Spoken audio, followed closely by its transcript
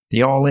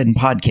The All In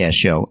Podcast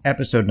Show,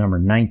 episode number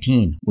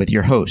 19, with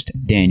your host,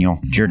 Daniel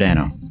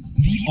Giordano.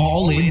 The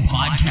All In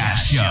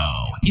Podcast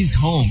Show is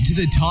home to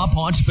the top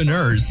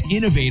entrepreneurs,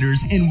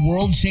 innovators, and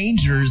world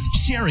changers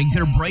sharing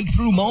their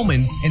breakthrough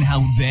moments and how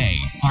they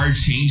are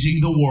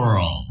changing the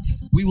world.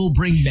 We will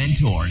bring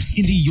mentors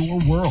into your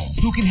world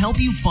who can help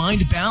you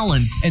find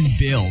balance and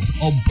build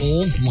a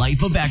bold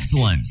life of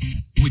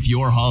excellence. With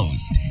your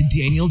host,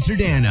 Daniel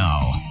Giordano.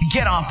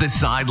 Get off the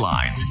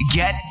sidelines,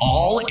 get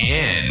all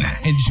in,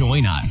 and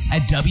join us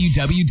at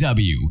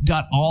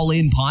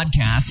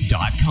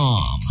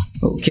www.allinpodcast.com.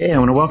 Okay, I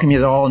want to welcome you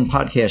to the All In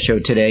Podcast Show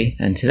today.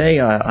 And today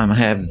I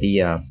have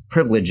the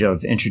privilege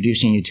of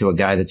introducing you to a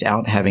guy that's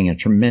out having a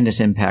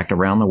tremendous impact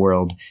around the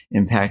world,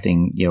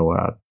 impacting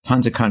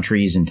tons of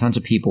countries and tons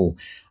of people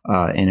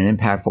in an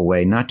impactful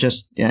way. Not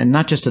just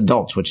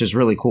adults, which is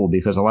really cool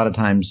because a lot of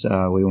times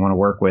we want to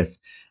work with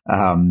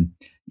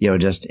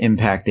just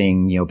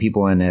impacting,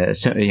 people in a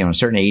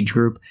certain age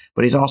group,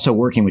 but he's also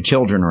working with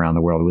children around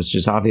the world, which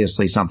is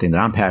obviously something that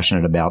I'm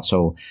passionate about.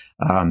 So,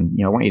 I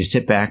want you to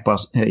sit back,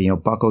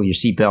 buckle your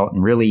seatbelt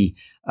and really,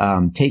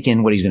 take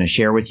in what he's going to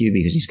share with you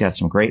because he's got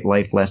some great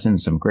life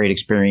lessons, some great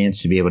experience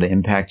to be able to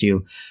impact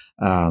you.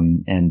 So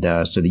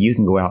that you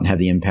can go out and have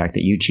the impact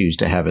that you choose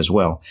to have as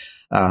well.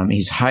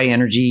 He's high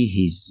energy.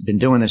 He's been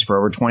doing this for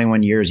over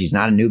 21 years. He's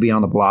not a newbie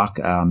on the block.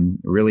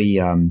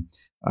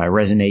 I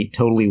resonate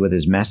totally with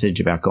his message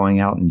about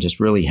going out and just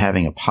really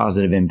having a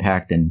positive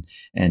impact and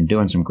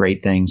doing some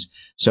great things.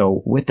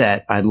 So with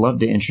that, I'd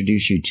love to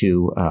introduce you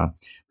to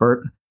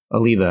Bert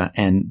Oliva.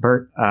 And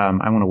Bert,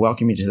 I want to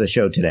welcome you to the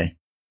show today.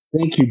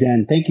 Thank you,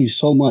 Dan. Thank you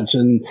so much.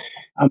 And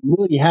I'm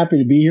really happy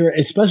to be here,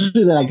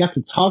 especially that I got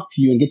to talk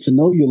to you and get to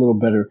know you a little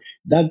better.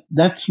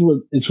 That's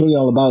what it's really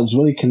all about, is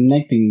really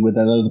connecting with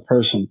that other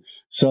person.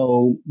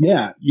 So,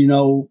 yeah,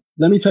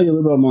 let me tell you a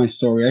little bit about my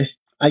story.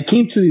 I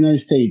came to the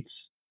United States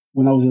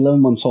when I was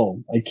 11 months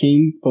old. I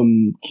came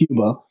from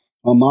Cuba.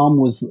 My mom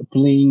was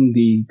fleeing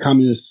the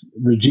communist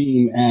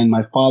regime, and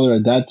my father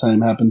at that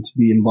time happened to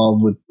be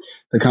involved with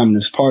the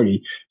Communist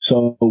Party.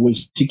 So when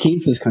she came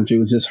to this country, it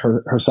was just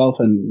herself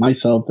and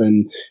myself,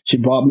 and she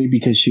brought me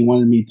because she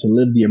wanted me to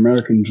live the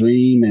American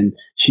dream, and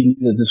she knew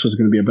that this was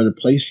going to be a better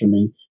place for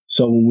me.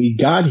 So when we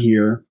got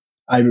here,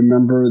 I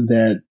remember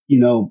that,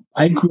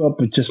 I grew up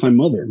with just my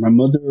mother. My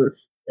mother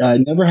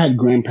never had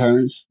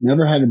grandparents,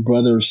 never had a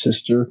brother or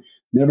sister,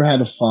 never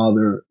had a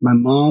father. My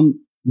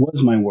mom was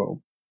my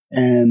world,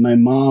 and my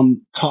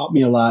mom taught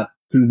me a lot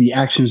through the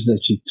actions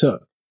that she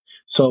took.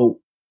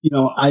 So,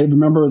 I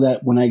remember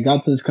that when I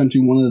got to this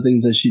country, one of the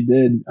things that she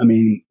did,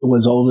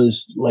 was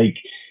always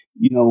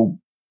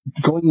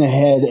going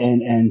ahead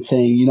and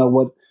saying,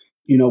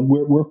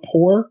 we're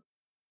poor,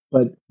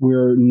 but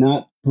we're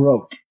not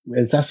broke.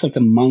 That's like a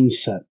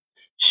mindset.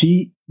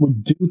 She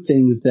would do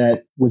things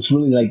that was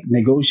really like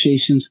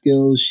negotiation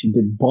skills. She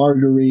did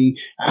bartering.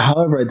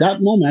 However, at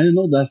that moment, I didn't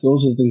know that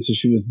those are the things that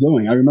she was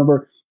doing. I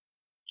remember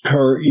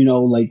her, we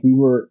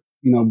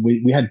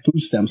had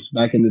food stamps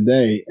back in the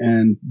day,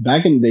 and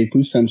back in the day,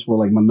 food stamps were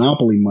like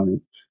monopoly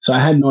money. So I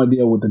had no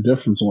idea what the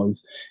difference was.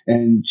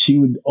 And she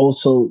would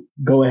also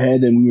go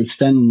ahead and we would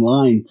stand in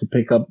line to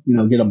pick up,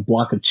 get a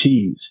block of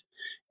cheese.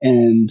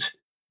 And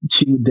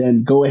she would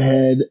then go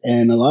ahead,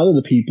 and a lot of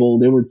the people,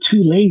 they were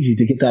too lazy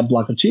to get that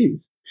block of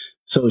cheese.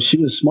 So she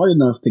was smart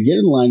enough to get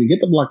in line and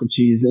get the block of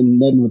cheese. And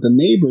then with the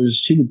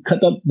neighbors, she would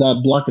cut up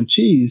that block of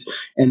cheese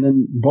and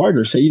then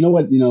barter. Say, you know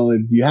what,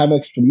 if you have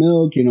extra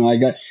milk,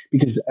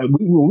 because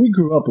when we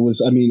grew up, it was,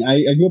 I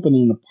grew up in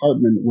an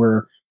apartment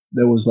where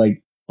there was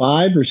like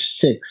 5 or 6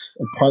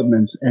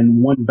 apartments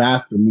and one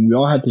bathroom, and we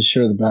all had to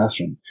share the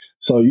bathroom.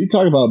 So you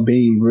talk about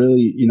being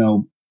really,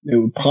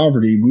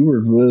 poverty. We were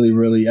really,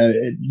 really,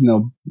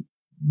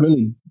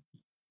 really,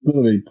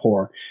 really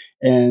poor.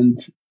 And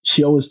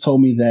she always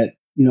told me that,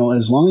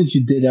 as long as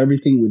you did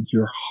everything with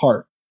your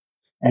heart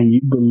and you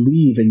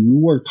believe and you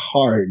worked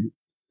hard,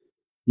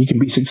 you can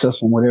be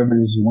successful in whatever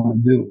it is you want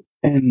to do.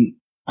 And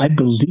I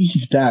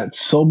believed that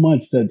so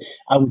much that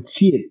I would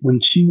see it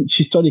when she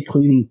started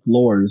cleaning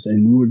floors,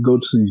 and we would go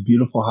to these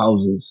beautiful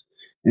houses,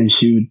 and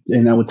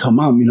I would tell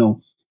Mom,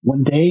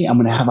 one day I'm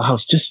going to have a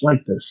house just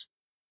like this.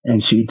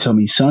 And she would tell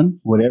me, son,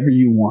 whatever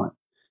you want.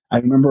 I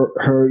remember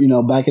her,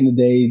 back in the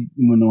day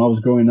when I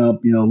was growing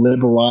up,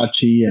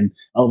 Liberace and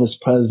Elvis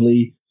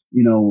Presley,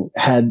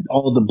 had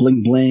all the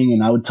bling bling.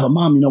 And I would tell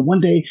Mom, one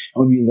day I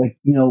would be like,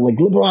 like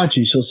Liberace.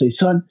 She'll say,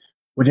 son,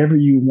 whatever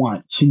you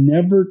want. She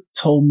never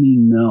told me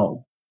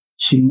no.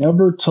 She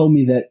never told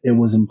me that it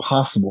was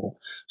impossible.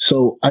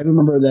 So I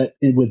remember that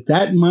with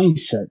that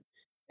mindset,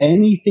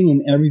 anything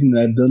and everything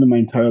that I've done in my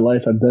entire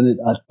life, I've done it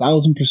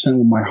 1,000%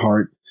 with my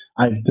heart.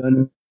 I've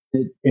done it.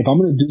 If I'm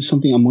going to do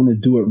something, I'm going to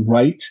do it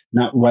right,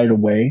 not right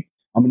away.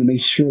 I'm going to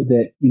make sure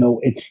that,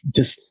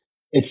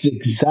 it's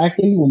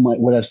exactly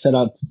what I've set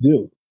out to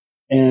do.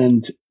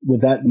 And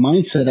with that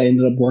mindset, I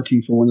ended up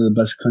working for one of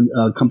the best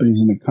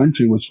companies in the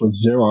country, which was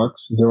Xerox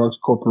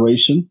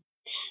Corporation.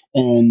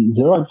 And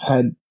Xerox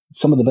had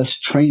some of the best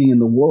training in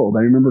the world.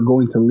 I remember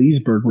going to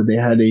Leesburg, where they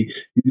had a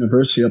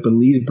university up in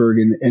Leesburg,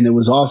 and it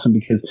was awesome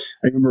because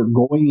I remember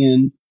going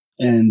in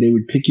and they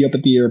would pick you up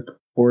at the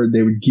airport.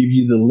 They would give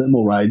you the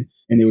limo ride,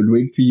 and they would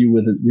wait for you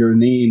with your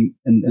name,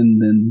 and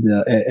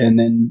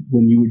then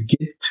when you would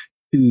get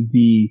to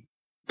the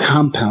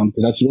compound,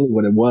 because that's really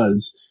what it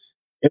was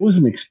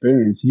an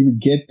experience. You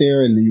would get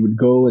there and then you would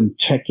go and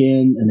check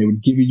in, and they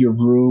would give you your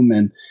room,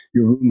 and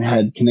your room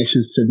had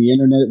connections to the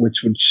internet, which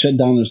would shut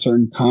down at a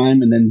certain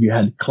time. And then you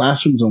had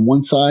classrooms on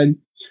one side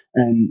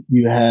and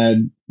you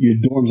had your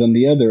dorms on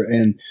the other,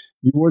 and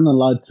you weren't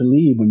allowed to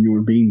leave when you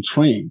were being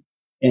trained.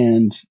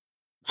 And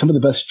some of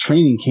the best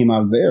training came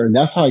out of there. And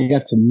that's how I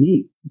got to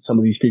meet some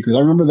of these speakers.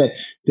 I remember that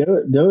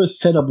their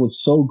setup was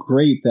so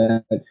great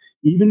that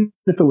even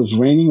if it was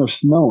raining or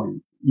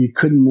snowing, you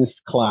couldn't miss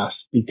class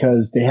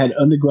because they had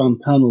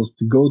underground tunnels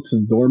to go to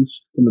the dorms,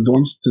 from the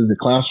dorms to the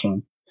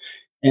classroom.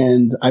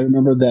 And I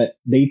remember that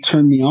they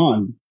turned me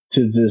on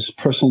to this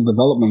personal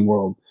development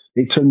world.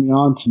 They turned me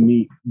on to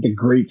meet the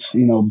greats,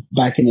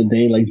 back in the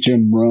day, like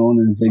Jim Rohn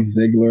and Zig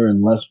Ziglar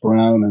and Les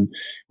Brown and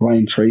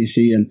Brian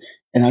Tracy.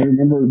 And I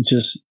remember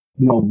just,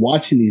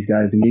 watching these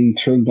guys and getting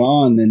turned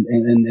on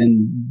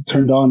and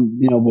turned on,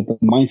 with the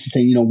mindset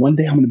saying, one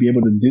day I'm going to be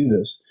able to do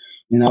this.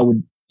 And I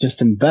would just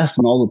invest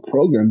in all the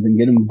programs and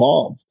get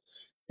involved.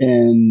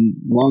 And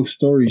long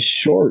story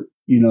short,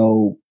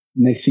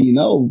 next thing you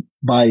know,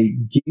 by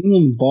getting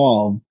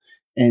involved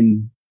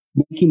and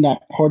making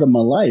that part of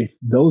my life,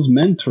 those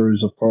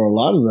mentors, for a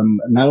lot of them,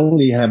 not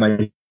only have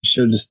I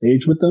shared the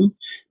stage with them,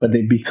 but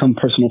they become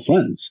personal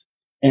friends.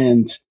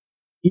 And,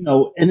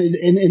 and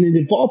it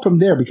evolved from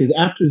there, because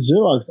after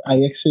Xerox,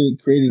 I actually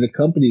created a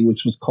company which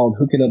was called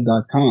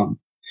hookitup.com.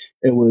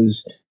 It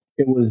was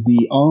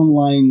the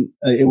online,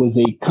 it was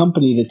a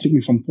company that took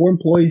me from 4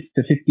 employees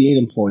to 58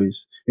 employees.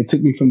 It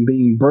took me from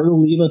being Bert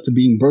Oliva to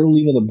being Bert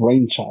Oliva, the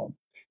brainchild.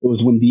 It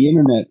was when the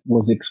internet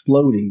was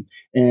exploding,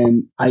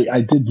 and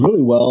I did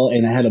really well,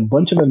 and I had a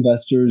bunch of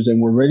investors, and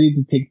we're ready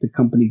to take the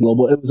company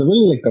global. It was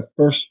really like the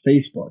first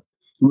Facebook.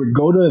 We would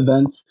go to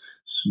events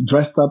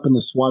dressed up in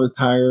the SWAT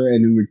attire,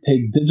 and we would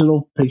take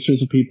digital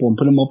pictures of people and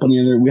put them up on the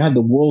internet. We had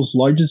the world's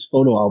largest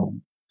photo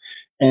album.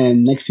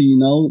 And next thing you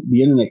know,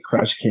 the internet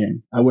crash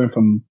came. I went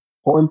from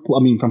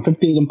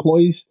 58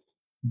 employees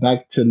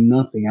back to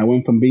nothing. I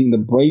went from being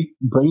the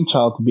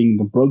brainchild to being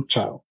the broke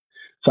child.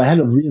 So I had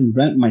to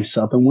reinvent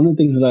myself. And one of the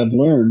things that I've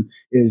learned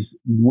is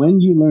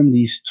when you learn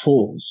these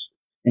tools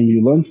and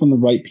you learn from the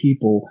right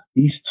people,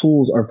 these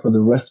tools are for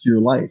the rest of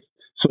your life.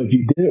 So if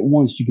you did it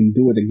once, you can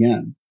do it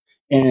again.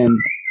 And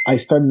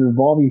I started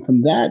evolving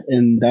from that.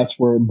 And that's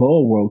where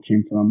Boa World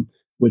came from,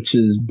 which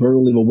is Bert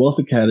Oliva Wealth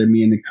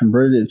Academy. And it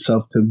converted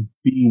itself to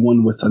be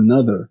one with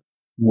another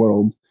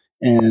world.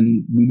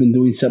 And we've been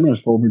doing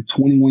seminars for over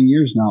 21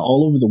 years now,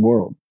 all over the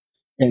world.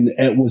 And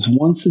it was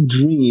once a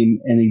dream,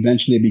 and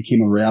eventually it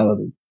became a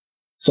reality.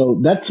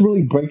 So that's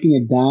really breaking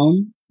it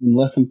down in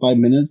less than 5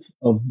 minutes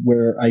of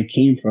where I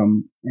came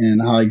from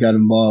and how I got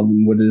involved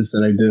and what it is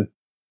that I do.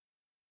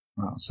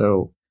 Wow.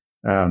 So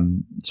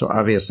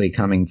obviously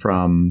coming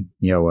from,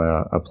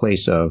 a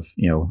place of,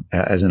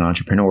 as an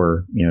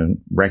entrepreneur,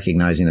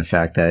 recognizing the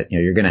fact that,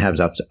 you're going to have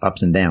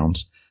ups and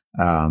downs.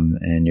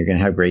 And you're going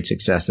to have great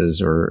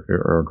successes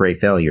or great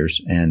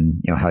failures,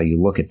 and how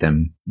you look at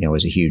them,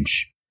 is a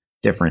huge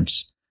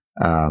difference.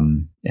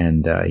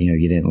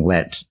 You didn't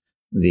let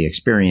the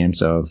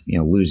experience of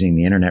losing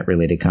the internet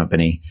related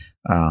company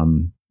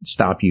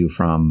stop you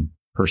from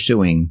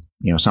pursuing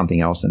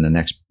something else in the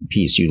next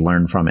piece. You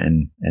learned from it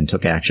and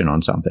took action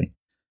on something.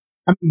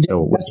 I mean,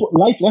 so that's what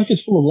life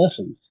is full of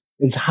lessons.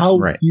 It's how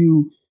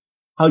you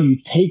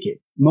take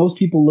it. Most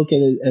people look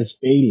at it as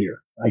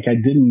failure. Like, I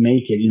didn't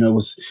make it. It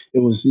was,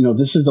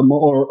 this is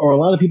or a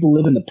lot of people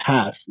live in the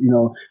past.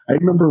 I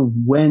remember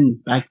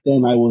when back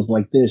then I was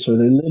like this, or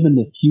they live in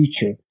the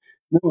future.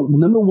 No, the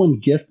number one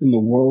gift in the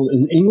world,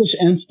 in English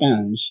and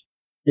Spanish,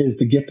 is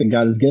the gift that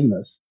God has given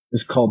us.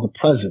 It's called the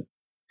present.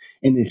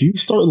 And if you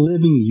start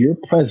living your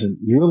present,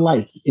 your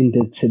life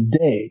into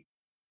today,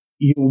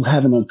 you will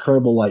have an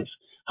incredible life.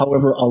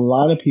 However, a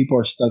lot of people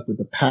are stuck with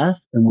the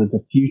past and with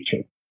the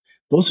future.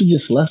 Those are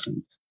just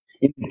lessons.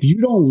 And if you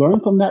don't learn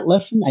from that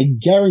lesson, I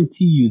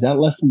guarantee you that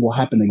lesson will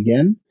happen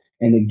again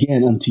and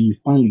again until you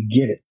finally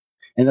get it.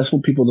 And that's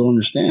what people don't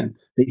understand.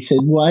 They say,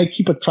 well, I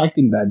keep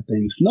attracting bad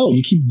things. No,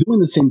 you keep doing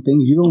the same thing.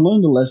 You don't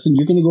learn the lesson.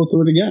 You're going to go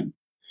through it again.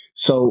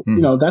 So,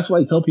 that's why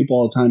I tell people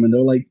all the time, and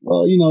they're like,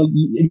 well,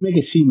 you make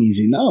it seem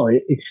easy. No,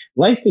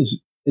 life is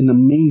an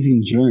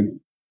amazing journey.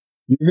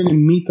 You're going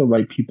to meet the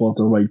right people at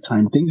the right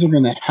time. Things are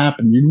going to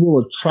happen. You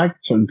will attract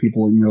certain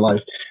people in your life.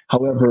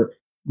 However,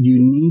 you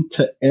need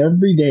to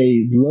every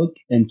day look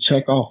and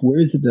check off, where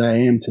is it that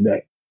I am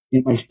today?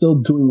 Am I still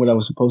doing what I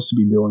was supposed to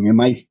be doing? Am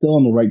I still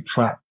on the right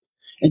track?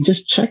 And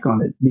just check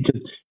on it,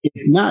 because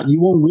if not,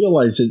 you won't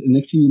realize it. And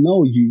next thing you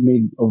know, you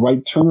made a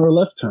right turn or a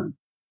left turn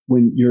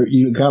when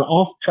you got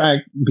off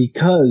track,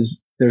 because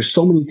there's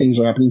so many things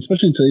are happening,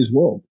 especially in today's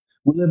world.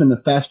 We live in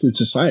a fast food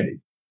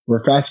society where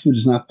fast food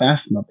is not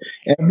fast enough.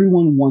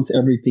 Everyone wants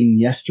everything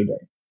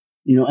yesterday.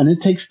 And it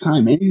takes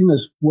time. Anything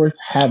that's worth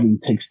having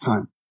takes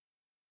time.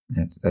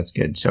 That's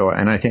good. So,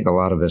 and I think a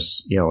lot of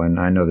us, and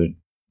I know that,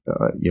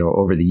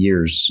 over the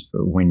years,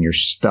 when you're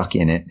stuck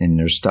in it and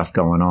there's stuff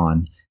going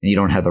on and you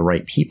don't have the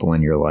right people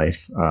in your life,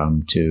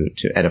 to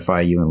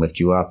edify you and lift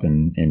you up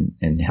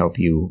and help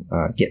you,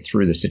 get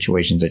through the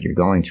situations that you're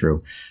going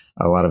through,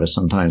 a lot of us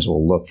sometimes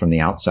will look from the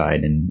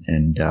outside and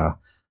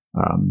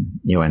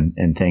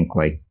think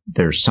like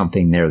there's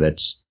something there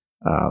that's,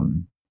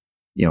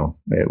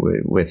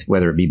 with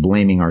whether it be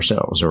blaming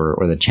ourselves or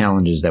the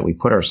challenges that we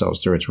put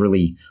ourselves through. It's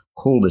really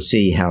cool to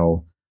see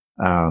how,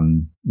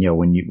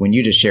 when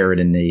you just share it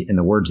in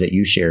the words that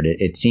you shared,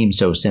 it seems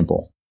so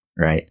simple,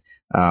 right?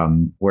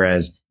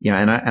 Whereas,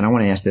 and I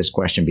want to ask this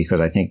question because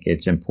I think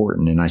it's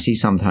important. And I see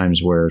sometimes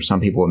where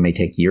some people, it may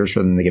take years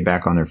for them to get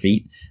back on their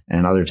feet.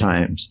 And other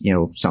times,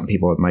 some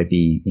people, it might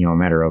be, a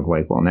matter of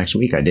like, well, next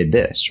week I did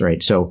this,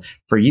 right? So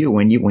for you,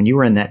 when you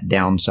were in that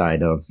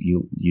downside of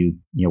you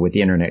with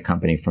the internet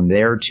company, from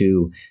there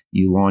to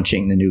you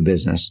launching the new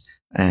business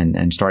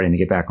and starting to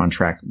get back on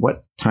track,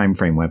 what time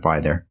frame went by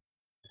there?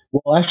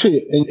 Well,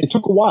 actually, it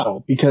took a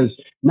while because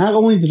not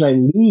only did I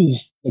lose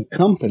the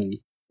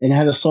company and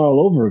had to start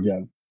all over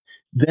again,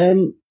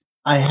 then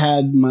I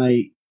had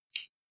my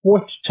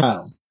fourth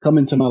child come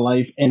into my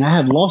life and I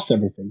had lost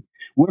everything.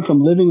 Went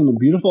from living in a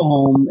beautiful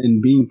home and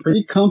being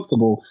pretty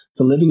comfortable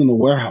to living in a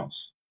warehouse.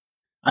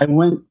 I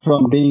went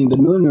from being the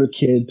millionaire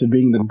kid to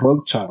being the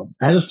broke child.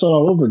 I had to start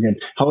all over again.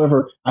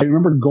 However, I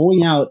remember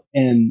going out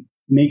and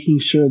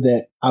making sure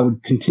that I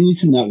would continue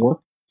to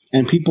network.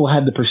 And people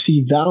had the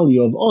perceived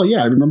value of, oh, yeah,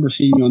 I remember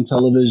seeing you on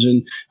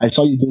television. I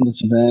saw you doing this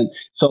event.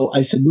 So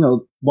I said,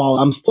 while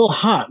I'm still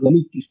hot, let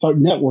me start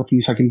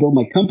networking so I can build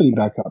my company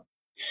back up.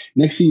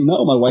 Next thing you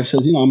know, my wife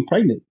says, I'm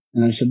pregnant.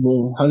 And I said,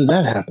 well, how did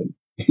that happen?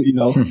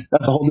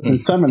 That's a whole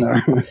different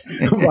seminar.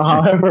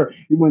 However,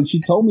 when she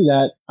told me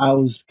that, I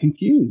was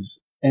confused.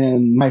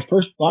 And my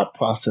first thought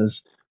process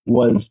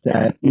was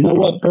that, you know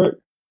what,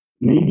 Bert,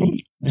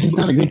 maybe this is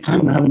not a good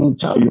time to have another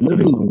child. You're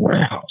living in a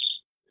warehouse.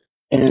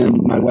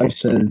 And my wife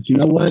says, you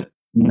know what?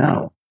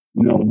 No.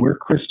 We're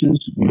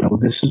Christians.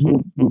 This is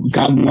what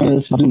God wanted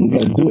us to do. We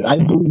got to do it. I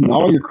believe in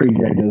all your crazy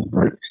ideas,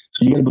 Bert.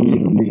 So you got to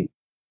believe in me.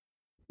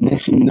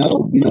 Next thing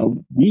you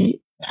know,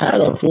 we had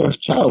our fourth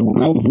child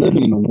when I was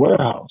living in a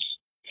warehouse.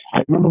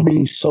 I remember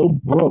being so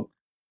broke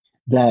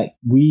that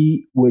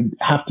we would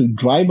have to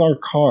drive our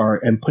car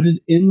and put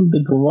it in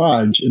the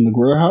garage in the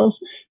warehouse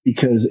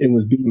because it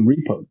was being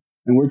repoed.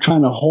 And we're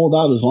trying to hold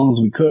out as long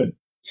as we could.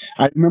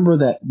 I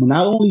remember that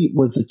not only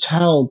was the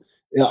child,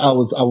 I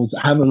was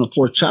having a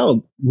fourth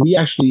child, we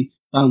actually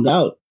found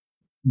out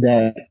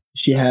that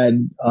she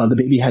had, the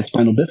baby had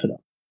spinal bifida,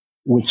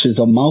 which is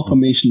a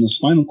malformation of the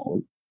spinal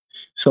cord.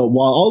 So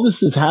while all this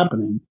is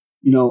happening,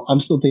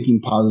 I'm still thinking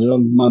positive.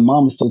 My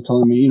mom is still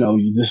telling me,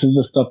 this is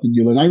the stuff that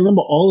you learn. I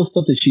remember all the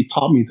stuff that she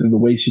taught me through the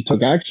way she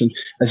took action.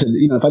 I said,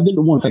 if I did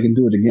it once, I can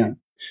do it again.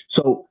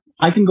 So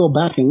I can go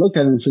back and look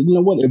at it and say, you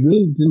know what? It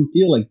really didn't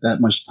feel like that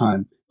much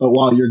time. But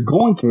while you're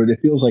going through it,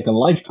 it feels like a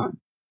lifetime.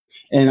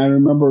 And I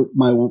remember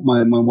my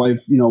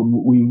wife, we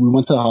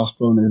went to the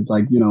hospital and it's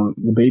like,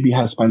 the baby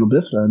has spinal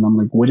bifida. And I'm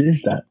like, what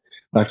is that?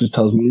 The doctor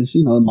tells me it's,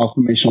 a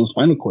malformation of the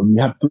spinal cord.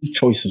 You have three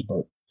choices,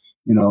 Bert.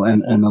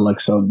 And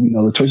Alexa,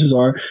 the choices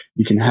are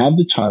you can have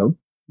the child,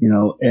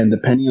 and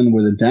depending on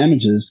where the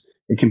damage is,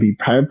 it can be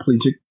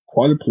paraplegic,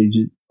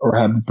 quadriplegic, or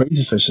have brain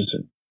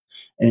deficiency.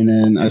 And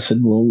then I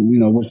said, well,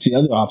 what's the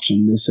other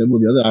option? They said,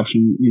 well, the other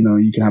option,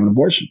 you can have an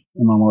abortion.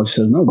 And my wife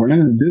says, no, we're not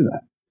going to do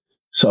that.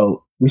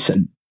 So we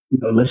said,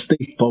 let's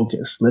stay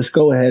focused. Let's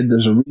go ahead.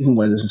 There's a reason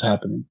why this is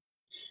happening.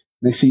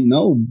 Next thing you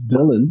know,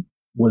 Dylan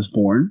was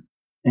born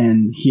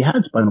and he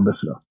had spinal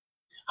bifida.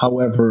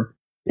 However,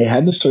 they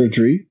had the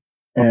surgery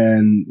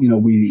and,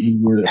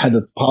 we had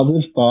the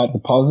positive thought, the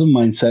positive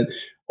mindset.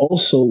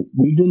 Also,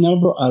 we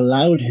never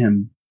allowed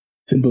him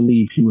to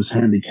believe he was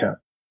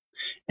handicapped.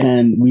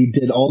 And we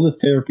did all the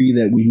therapy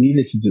that we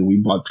needed to do.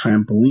 We bought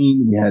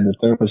trampoline. We had the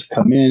therapist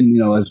come in,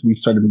 as we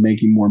started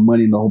making more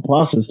money in the whole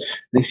process.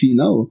 Next thing you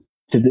know,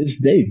 to this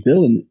day,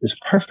 Dylan is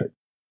perfect.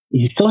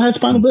 He still has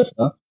spinal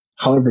bifida.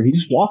 However,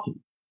 he's walking.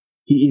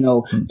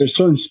 There's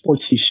certain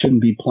sports he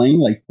shouldn't be playing,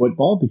 like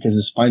football, because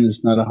his spine is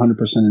not 100%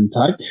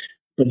 intact.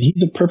 But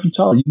he's a perfect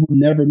child. You will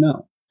never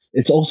know.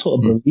 It's also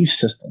a belief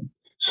system.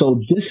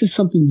 So this is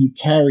something you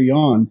carry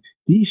on.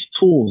 These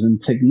tools and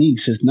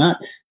techniques is not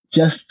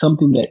just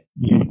something that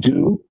you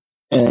do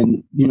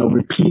and,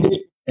 repeat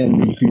it.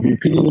 And if you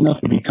repeat it enough,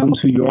 it becomes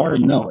who you are.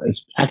 No, it's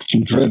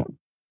action driven.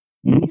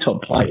 You need to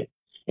apply it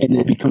and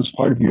it becomes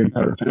part of your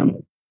entire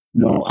family.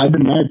 I've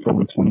been married for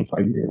over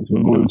 25 years.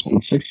 We're going on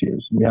 26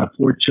 years. We have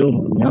 4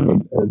 children. We have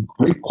a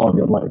great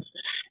quality of life.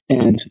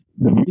 And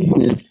the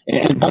reason is,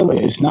 and by the way,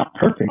 it's not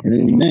perfect in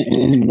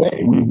any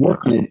way. We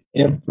work on it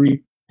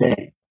every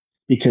day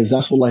because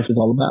that's what life is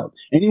all about.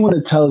 Anyone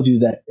that tells you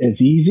that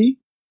it's easy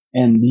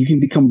and you can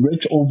become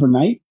rich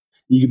overnight,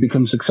 you can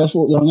become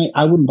successful overnight,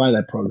 I wouldn't buy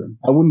that program.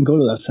 I wouldn't go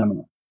to that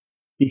seminar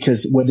because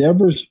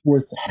whatever's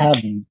worth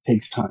having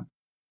takes time.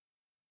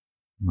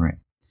 Right.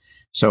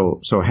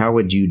 So how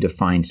would you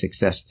define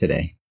success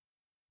today?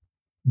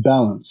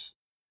 Balance.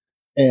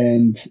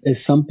 And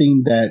it's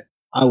something that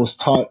I was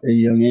taught at a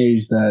young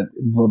age that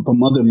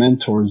from other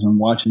mentors and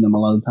watching them a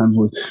lot of times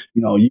was,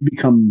 you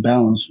become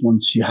balanced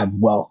once you have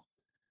wealth.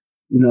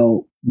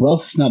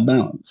 Wealth is not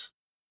balance.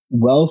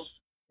 Wealth,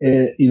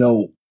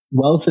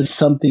 wealth is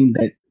something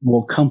that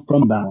will come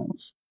from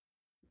balance.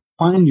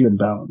 Find your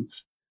balance.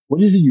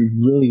 What is it you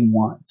really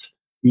want?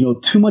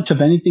 Too much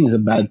of anything is a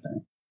bad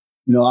thing.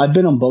 I've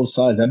been on both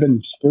sides. I've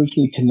been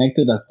spiritually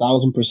connected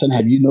 1,000%.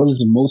 Have you noticed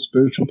that most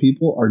spiritual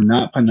people are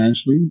not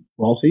financially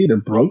wealthy? They're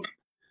broke.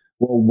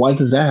 Well, why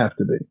does that have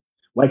to be?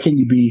 Why can't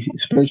you be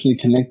spiritually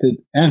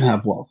connected and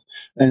have wealth?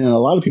 And then a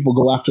lot of people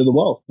go after the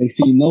wealth. They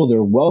see,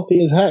 they're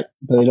wealthy as heck,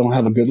 but they don't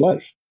have a good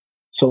life.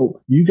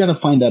 So you got to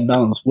find that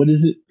balance. What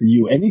is it for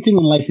you? Anything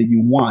in life that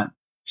you want,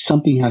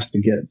 something has to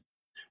give.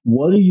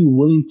 What are you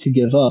willing to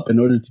give up in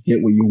order to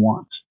get what you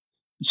want?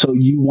 So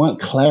you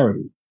want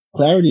clarity.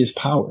 Clarity is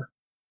power.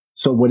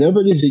 So whatever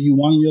it is that you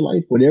want in your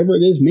life, whatever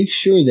it is, make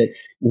sure that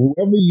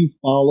whoever you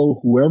follow,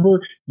 whoever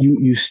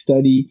you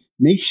study,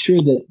 make sure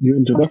that you're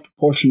in direct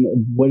proportion of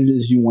what it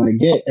is you want to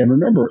get. And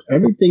remember,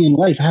 everything in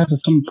life has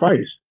some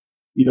price.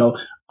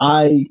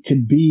 I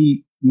could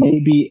be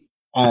maybe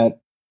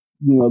at,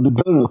 the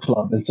billionaire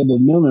club instead of the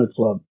millionaire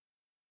club.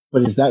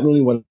 But is that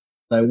really what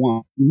I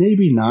want?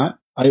 Maybe not.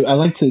 I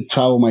like to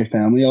travel with my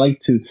family.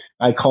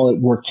 I call it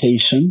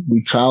workation.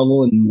 We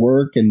travel and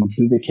work and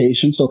do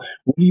vacation. So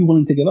what are you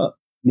willing to give up?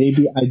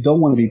 Maybe I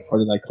don't want to be part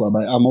of that club.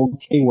 I'm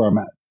okay where I'm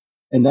at.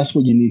 And that's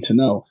what you need to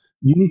know.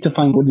 You need to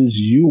find what it is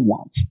you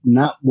want,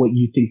 not what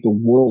you think the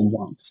world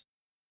wants.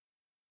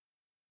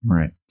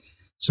 Right.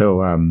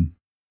 So, and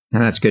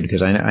that's good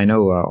because I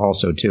know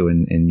also too,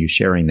 and you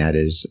sharing that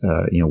is,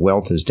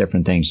 wealth is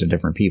different things to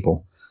different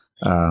people.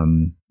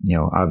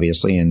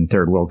 Obviously in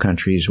third world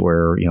countries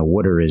where,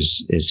 water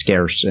is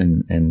scarce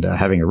and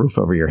having a roof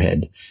over your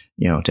head,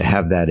 to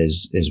have that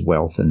is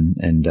wealth.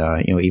 And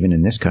even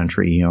in this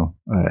country,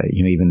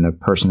 even the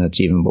person that's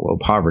even below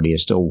poverty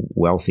is still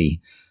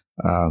wealthy,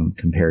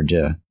 compared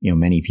to,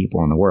 many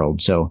people in the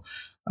world. So,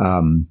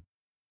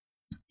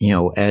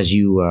 as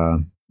you,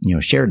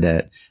 shared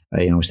that,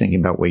 I was thinking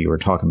about what you were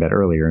talking about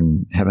earlier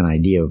and have an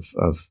idea of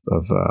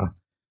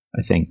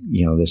I think,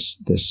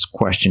 this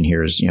question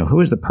here is,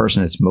 who is the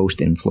person that's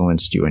most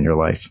influenced you in your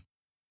life?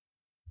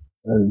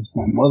 That is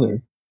my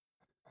mother.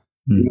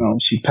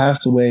 She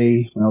passed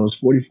away when I was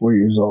 44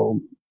 years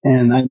old.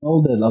 And I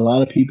know that a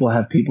lot of people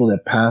have people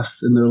that pass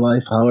in their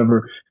life.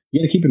 However,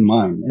 you got to keep in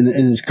mind, and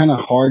it's kind of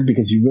hard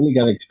because you really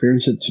got to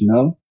experience it to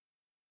know.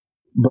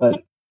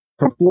 But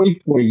for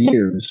 44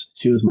 years,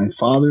 she was my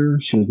father,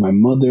 she was my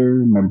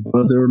mother, my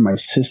brother, my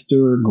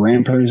sister,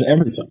 grandparents,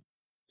 everything.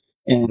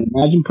 And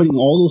imagine putting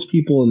all those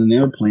people in an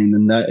airplane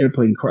and that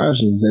airplane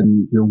crashes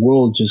and your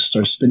world just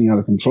starts spinning out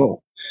of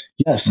control.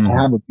 Yes, I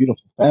have a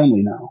beautiful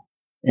family now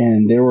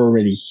and they were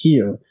already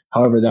here.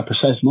 However, that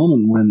precise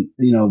moment when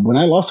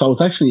I lost, I was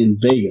actually in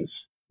Vegas.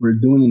 We were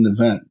doing an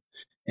event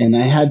and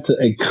I had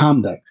a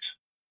Comdex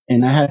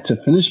and I had to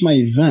finish my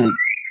event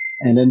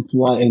and then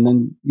fly and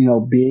then,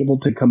 be able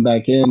to come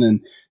back in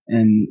and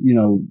it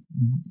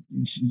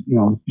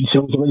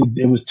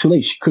was too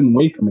late. She couldn't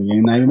wait for me.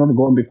 And I remember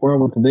going before I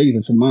went to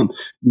Vegas. I said, Mom,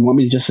 you want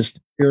me just to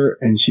stay here?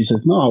 And she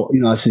says, no,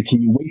 I said,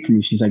 can you wait for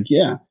me? She's like,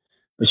 yeah,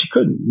 but she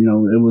couldn't,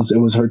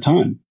 it was her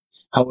time.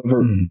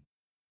 However,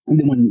 and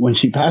then when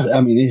she passed,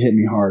 it hit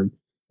me hard.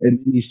 And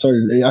I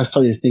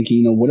started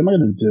thinking, what am I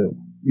going to do?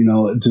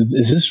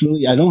 Is this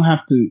really, I don't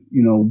have to,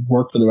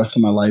 work for the rest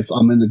of my life.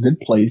 I'm in a good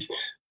place.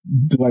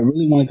 Do I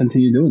really want to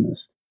continue doing this?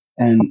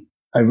 And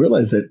I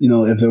realized that,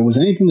 if there was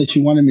anything that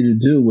she wanted me to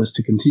do was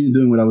to continue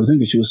doing what I was doing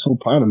because she was so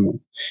proud of me.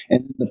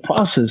 And in the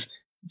process,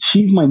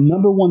 she's my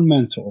number one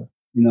mentor,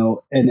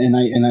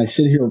 and I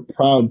sit here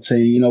proud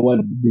saying,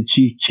 that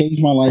she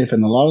changed my life. And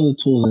a lot of the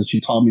tools that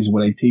she taught me is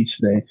what I teach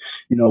today.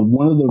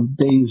 One of the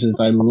things is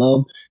I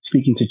love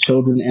speaking to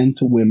children and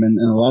to women.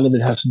 And a lot of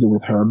it has to do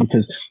with her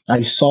because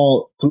I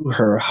saw through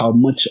her how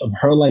much of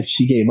her life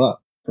she gave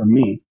up for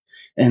me.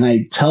 And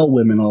I tell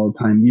women all the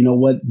time, you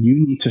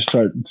need to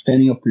start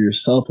standing up for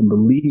yourself and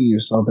believing in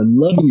yourself and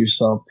loving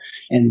yourself.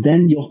 And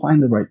then you'll find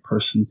the right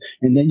person.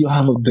 And then you'll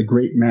have the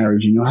great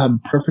marriage and you'll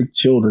have perfect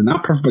children,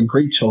 not perfect, but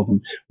great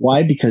children.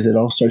 Why? Because it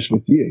all starts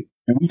with you.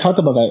 And we talked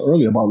about that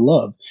earlier about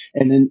love.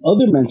 And then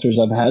other mentors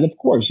I've had, of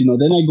course,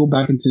 then I go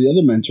back into the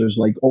other mentors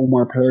like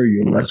Omar Perry,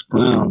 Les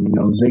Brown,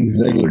 Zig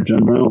Ziglar,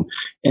 Jim Rohn.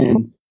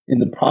 And in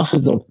the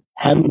process of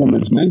having them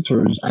as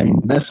mentors, I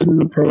invested in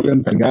the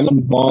programs. I got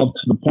involved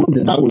to the point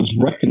that I was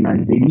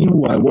recognized. They knew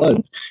who I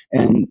was.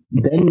 And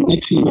then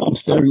next thing you know,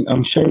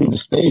 I'm sharing the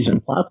stage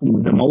and platform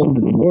with them all over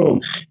the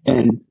world,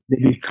 and they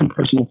become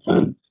personal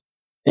friends.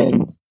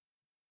 And,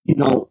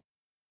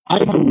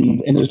 I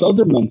believe, and there's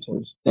other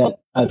mentors that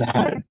I've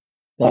had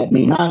that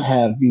may not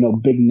have,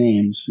 big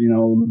names.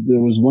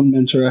 There was one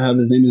mentor I have,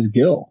 his name is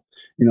Gil.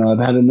 I've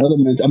had another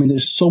mentor.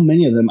 There's so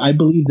many of them. I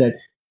believe that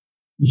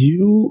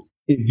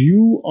if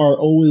you are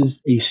always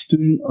a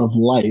student of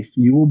life,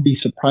 you will be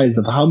surprised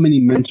of how many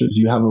mentors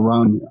you have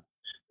around you.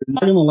 You're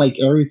not going to like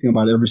everything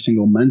about every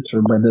single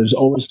mentor, but there's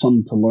always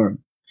something to learn.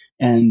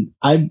 And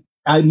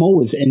I'm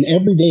always and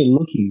every day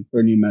looking for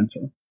a new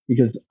mentor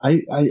because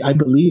I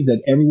believe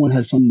that everyone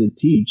has something to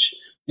teach.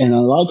 And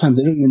a lot of times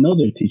they don't even know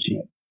they're teaching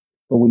it.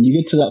 But when you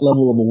get to that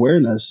level of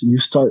awareness, you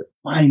start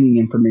finding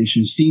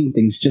information, seeing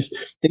things, just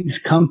things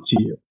come to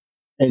you.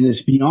 And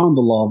it's beyond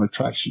the law of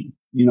attraction.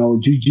 You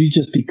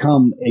just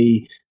become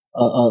a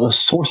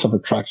source of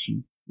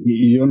attraction.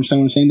 You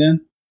understand what I'm saying, Dan?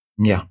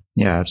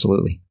 Yeah,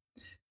 absolutely.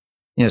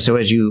 So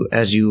as you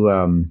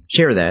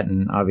share that,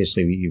 and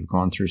obviously you've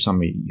gone through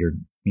some of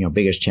your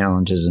biggest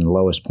challenges and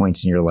lowest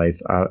points in your life,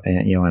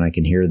 and I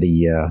can hear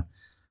the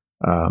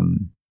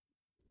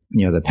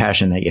the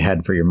passion that you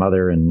had for your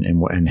mother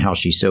and how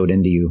she sewed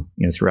into you,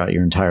 throughout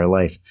your entire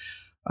life.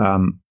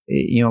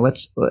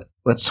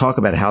 Let's talk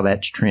about how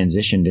that's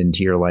transitioned into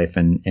your life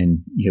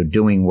and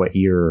doing what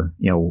you're,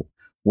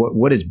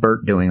 what is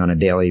Bert doing on a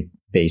daily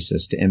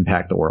basis to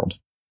impact the world?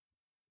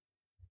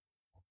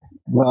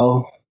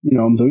 Well,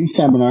 I'm doing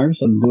seminars.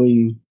 I'm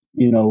doing,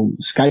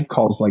 Skype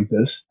calls like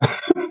this.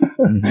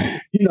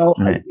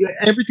 Right.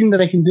 Everything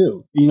that I can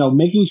do,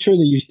 making sure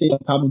that you stay on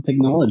top of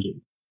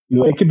technology.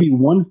 It could be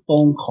one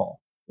phone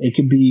call. It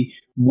could be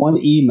one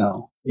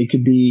email. It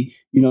could be,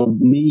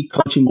 me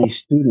coaching my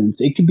students.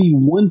 It could be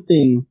one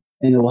thing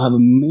and it will have a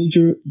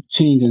major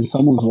change in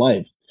someone's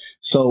life.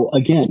 So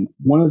again,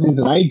 one of the things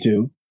that I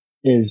do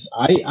is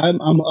I'm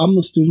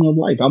a student of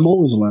life. I'm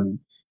always learning.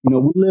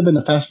 We live in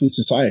a fast food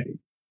society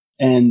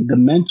and the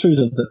mentors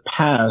of the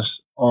past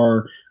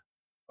are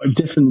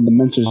different than the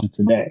mentors of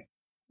today.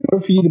 In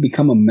order for you to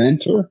become a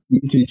mentor, you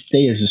need to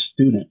stay as a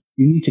student.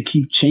 You need to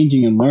keep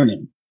changing and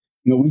learning.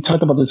 We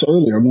talked about this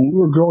earlier. When we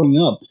were growing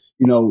up,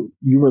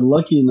 you were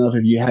lucky enough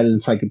if you had an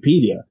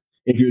encyclopedia.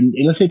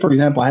 Let's say, for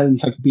example, I had an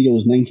encyclopedia, it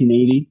was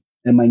 1980,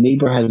 and my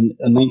neighbor had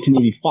a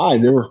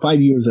 1985. They were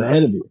 5 years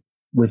ahead of you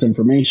with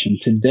information.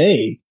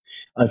 Today,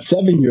 a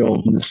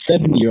 7-year-old and a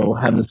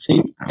 7-year-old have the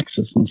same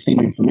access and the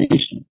same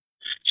information.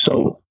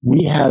 So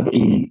we have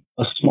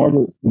a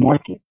smarter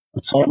market,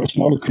 a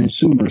smarter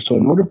consumer. So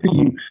in order for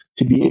you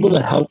to be able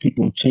to help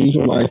people change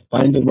their life,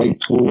 find the right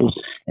tools,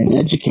 and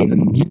educate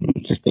them, you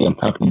need to stay on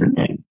top of your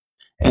game.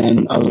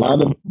 And a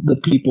lot of the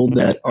people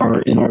that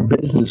are in our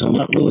business are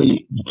not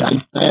really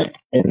like that.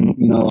 And,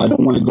 I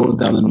don't want to go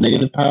down a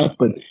negative path,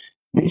 but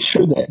make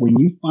sure that when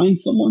you find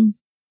someone,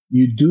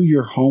 you do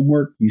your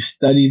homework, you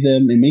study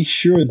them, and make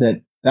sure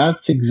that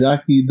that's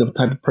exactly the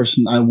type of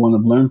person I want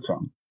to learn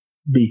from.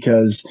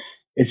 Because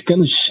it's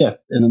going to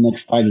shift in the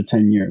next 5 to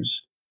 10 years.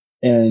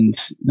 And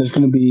there's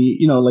going to be,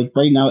 like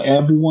right now,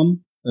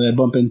 everyone that I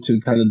bump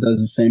into kind of does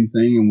the same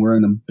thing. And we're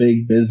in a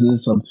big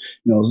business of,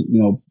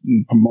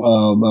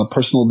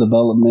 personal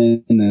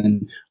development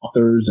and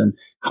authors. And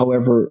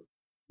however,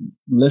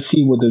 let's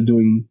see what they're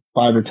doing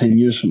 5 or 10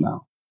 years from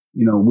now.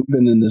 We've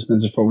been in this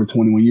business for over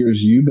 21 years.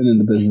 You've been in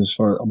the business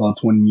for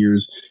about 20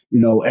 years,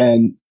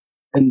 and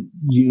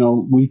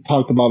we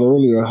talked about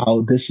earlier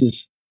how this is,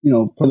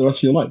 for the rest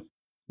of your life.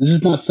 This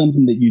is not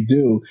something that you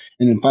do,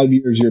 and in 5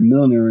 years you're a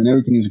millionaire and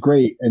everything is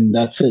great, and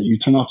that's it. You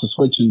turn off the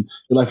switch and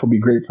your life will be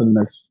great for the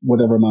next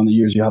whatever amount of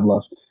years you have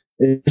left.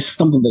 It's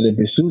something that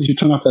as soon as you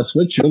turn off that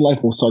switch, your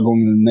life will start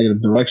going in a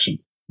negative direction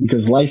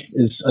because life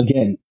is,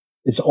 again,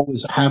 it's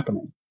always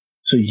happening.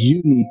 So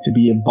you need to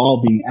be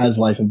evolving as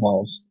life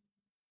evolves.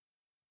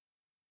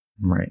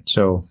 Right.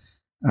 So,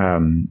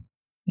 and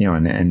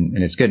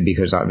it's good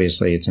because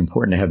obviously it's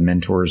important to have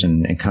mentors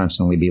and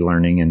constantly be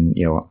learning. And,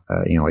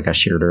 like I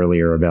shared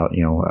earlier about,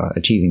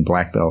 achieving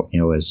black belt,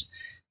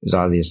 is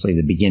obviously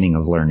the beginning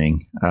of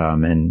learning,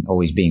 and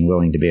always being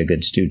willing to be a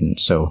good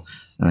student. So,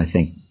 and I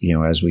think,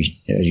 as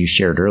you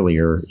shared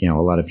earlier,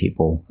 a lot of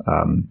people,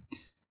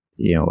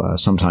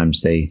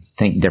 sometimes they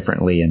think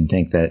differently and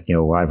think that,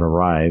 I've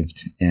arrived,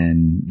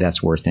 and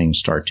that's where things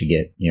start to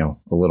get,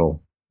 a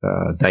little,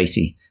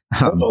 dicey.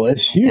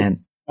 It's huge.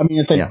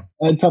 It's like,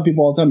 I tell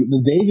people all the time,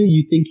 the day that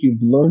you think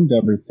you've learned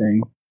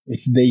everything,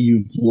 it's the day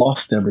you've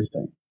lost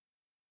everything.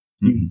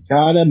 Mm-hmm. You've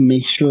got to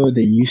make sure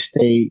that you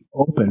stay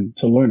open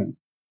to learning.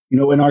 In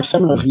our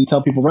seminars, we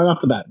tell people right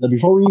off the bat that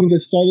before we even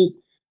get started,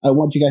 I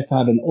want you guys to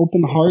have an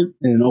open heart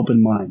and an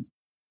open mind.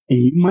 And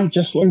you might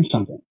just learn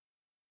something.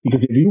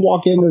 Because if you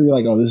walk in there, you're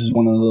like, oh, this is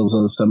one of those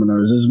other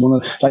seminars. This is one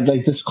of,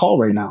 like this call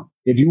right now.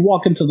 If you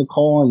walk into the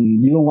call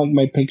and you don't like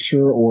my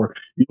picture or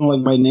you don't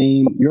like my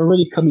name, you're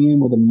already coming in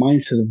with a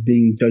mindset of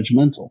being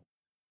judgmental.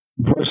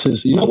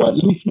 Versus, you know what?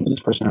 Let me see what this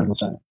person has to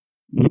say.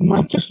 You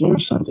might just learn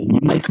something.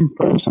 You might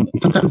confirm something.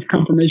 Sometimes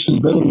confirmation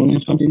is better than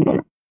learning something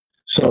new.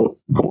 So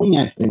going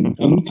at things,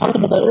 and we talked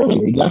about that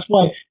earlier. That's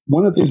why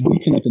one of the things we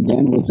connected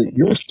then was that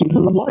you're a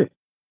student of life.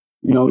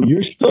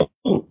 You're still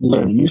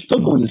learning. You're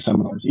still going to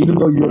seminars, even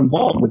though you're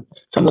involved with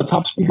some of the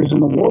top speakers in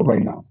the world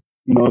right now.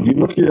 If you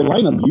look at your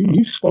lineup,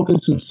 you've spoken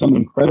to some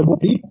incredible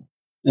people.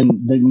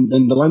 And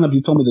the lineup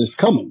you told me there's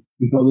coming.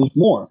 There's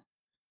more.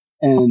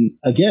 And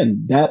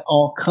again, that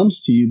all comes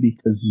to you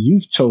because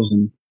you've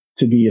chosen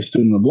to be a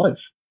student of life.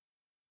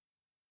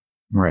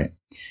 Right.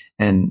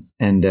 And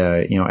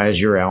as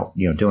you're out,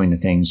 doing the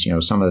things,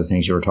 some of the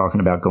things you were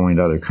talking about, going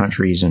to other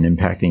countries and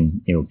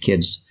impacting,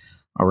 kids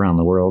around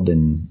the world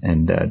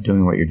and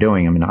doing what you're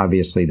doing. I mean,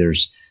 obviously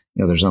there's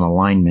an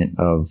alignment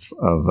of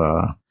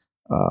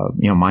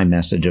my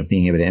message of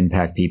being able to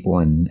impact people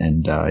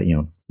and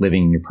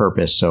living in your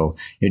purpose. So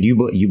do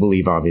you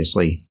believe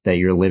obviously that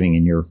you're living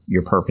in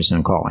your purpose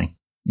and calling,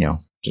 which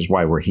is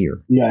why we're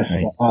here. Yes.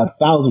 Right?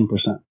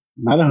 1,000%,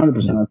 not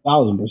 100%,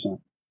 1,000%.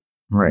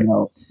 Right.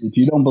 If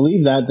you don't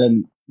believe that,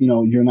 then,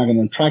 you're not going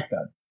to attract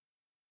that.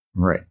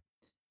 Right.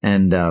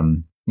 And,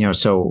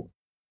 so,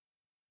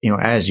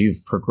 as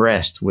you've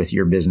progressed with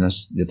your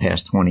business the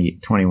past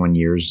 21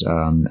 years,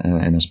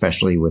 and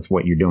especially with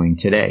what you're doing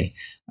today,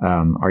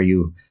 are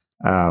you,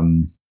 what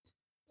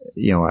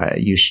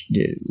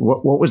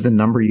was the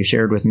number you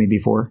shared with me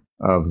before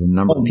of the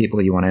number of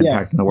people you want to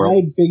impact in the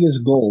world? My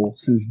biggest goal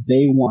since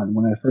day one,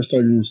 when I first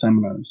started doing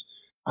seminars,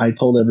 I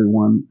told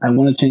everyone, I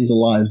want to change the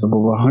lives of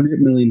over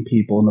 100 million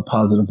people in a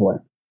positive way.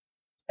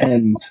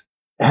 And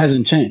it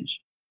hasn't changed.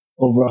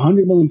 Over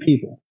 100 million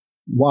people.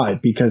 Why?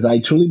 Because I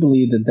truly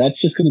believe that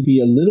that's just going to be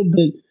a little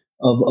bit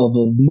of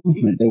a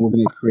movement that we're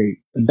going to create.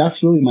 And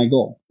that's really my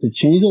goal, to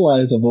change the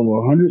lives of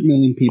over 100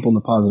 million people in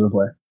a positive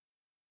way.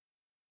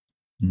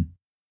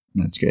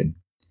 That's good.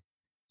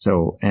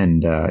 So,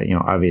 and,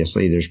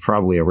 obviously there's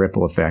probably a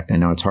ripple effect. I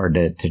know it's hard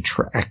to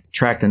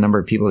track the number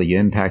of people that you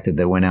impacted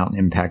that went out and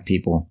impact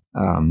people,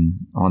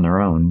 on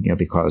their own,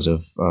 because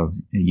of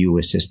you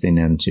assisting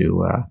them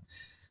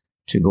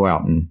to go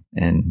out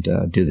and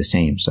do the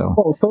same. So,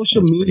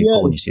 social media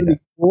is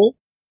pretty cool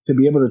to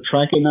be able to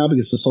track it now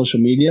because of social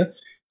media.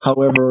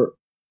 However,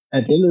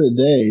 at the end of the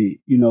day,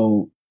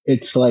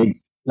 it's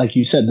like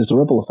you said, there's a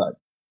ripple effect.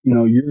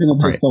 You're going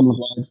to touch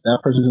someone's life. That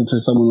person's going to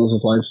touch someone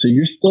else's life. So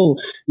you're still,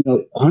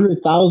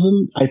 100,000.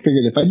 I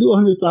figured if I do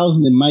 100,000,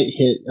 it might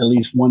hit at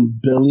least 1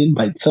 billion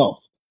by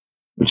itself,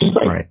 which is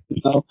great.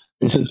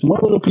 It's just one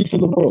little piece of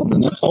the world,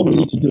 and that's all we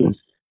need to do is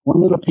one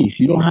little piece.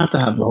 You don't have to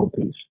have the whole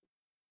piece.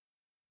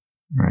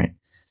 Right.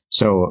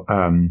 So,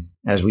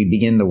 as we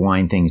begin to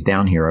wind things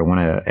down here, I want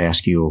to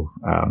ask you,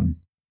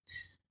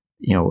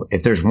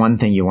 if there's one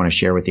thing you want to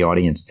share with the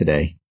audience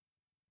today,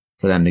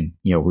 for them to,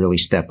 really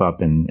step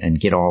up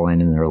and get all in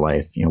their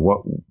life,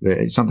 what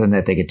something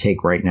that they could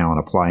take right now and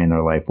apply in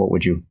their life. What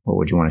would you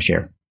want to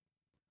share?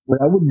 What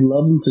I would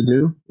love them to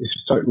do is to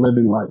start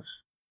living life.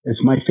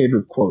 It's my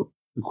favorite quote.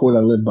 The quote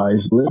I live by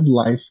is, live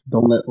life,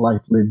 don't let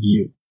life live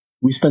you.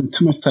 We spend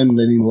too much time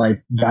letting life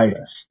guide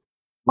us.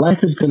 Life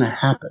is going to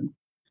happen.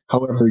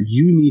 However,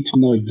 you need to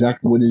know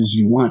exactly what it is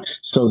you want.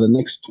 So the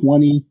next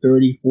 20,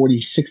 30,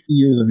 40, 60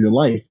 years of your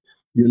life,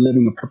 you're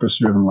living a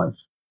purpose-driven life.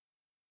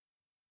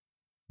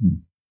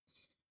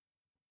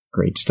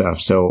 Great stuff.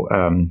 So,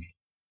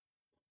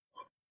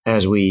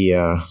 as we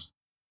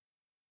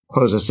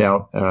close us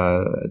out,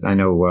 I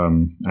know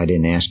I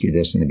didn't ask you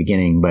this in the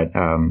beginning, but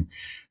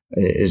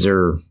is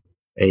there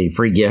a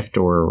free gift,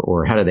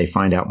 or how do they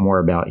find out more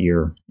about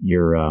your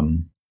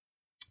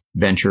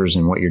ventures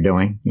and what you're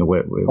doing?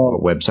 What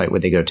website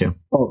would they go to?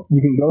 Oh,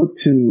 you can go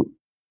to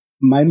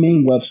my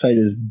main website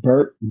is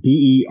Bert,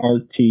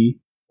 B-E-R-T,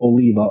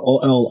 Oliva,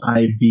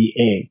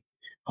 O-L-I-V-A.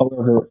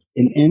 However,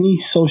 in any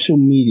social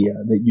media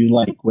that you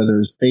like, whether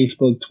it's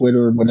Facebook,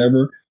 Twitter,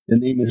 whatever, the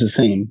name is the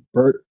same,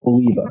 Bert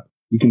Oliva.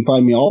 You can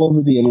find me all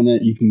over the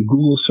internet. You can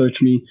Google search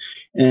me.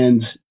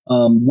 And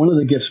one of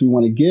the gifts we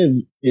want to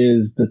give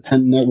is the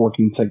 10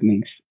 networking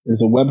techniques.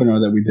 There's a webinar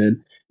that we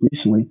did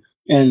recently.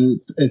 And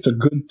it's a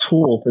good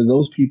tool for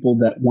those people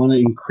that want to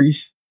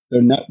increase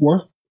their net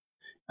worth.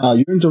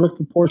 You're in direct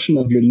proportion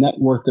of your net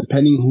worth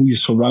depending on who you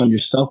surround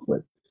yourself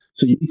with.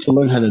 So you need to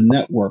learn how to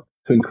network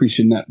to increase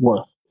your net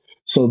worth.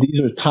 So these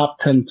are top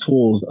 10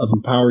 tools of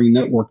empowering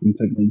networking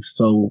techniques.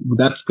 So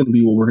that's going to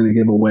be what we're going to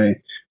give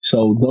away.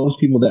 So those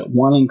people that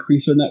want to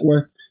increase their net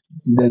worth,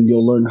 then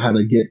you'll learn how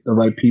to get the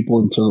right people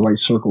into the right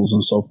circles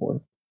and so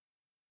forth.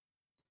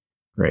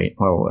 Great.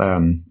 Well,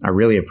 I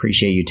really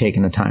appreciate you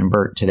taking the time,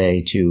 Bert,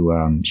 today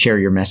to share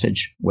your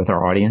message with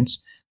our audience,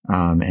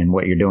 and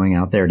what you're doing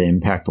out there to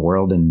impact the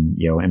world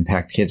and,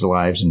 impact kids'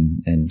 lives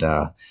and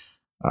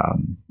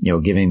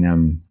giving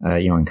them,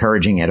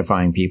 encouraging,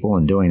 edifying people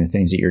and doing the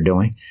things that you're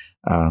doing.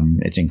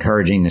 It's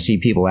encouraging to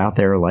see people out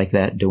there like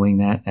that, doing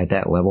that at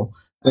that level.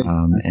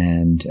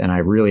 And I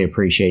really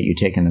appreciate you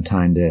taking the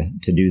time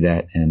to do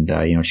that. And,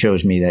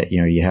 shows me that,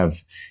 you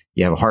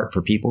have a heart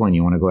for people and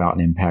you want to go out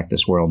and impact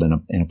this world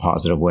in a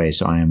positive way.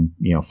 So I am,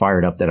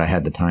 fired up that I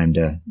had the time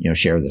to,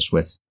 share this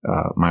with,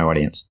 my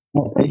audience.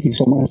 Well, thank you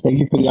so much. Thank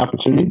you for the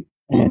opportunity.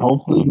 And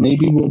hopefully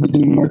maybe we'll be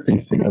doing more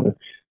things together.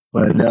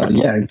 But,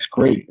 it's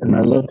great. And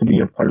I love to be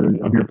a part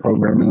of your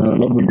program and I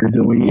love what you're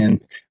doing.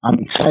 And I'm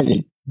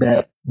excited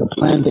that the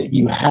plan that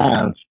you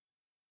have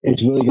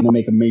is really going to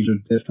make a major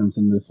difference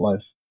in this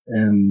life.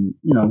 And,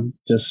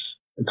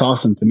 it's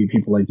awesome to meet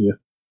people like you.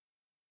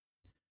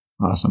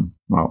 Awesome.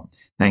 Well,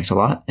 thanks a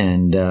lot.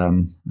 And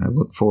I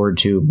look forward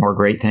to more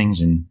great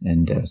things and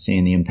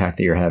seeing the impact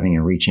that you're having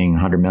and reaching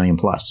 100 million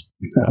plus.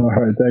 All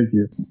right. Thank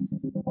you.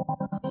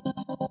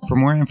 For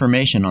more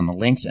information on the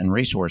links and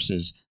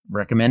resources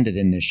recommended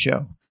in this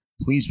show,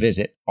 please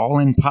visit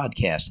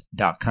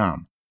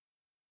allinpodcast.com.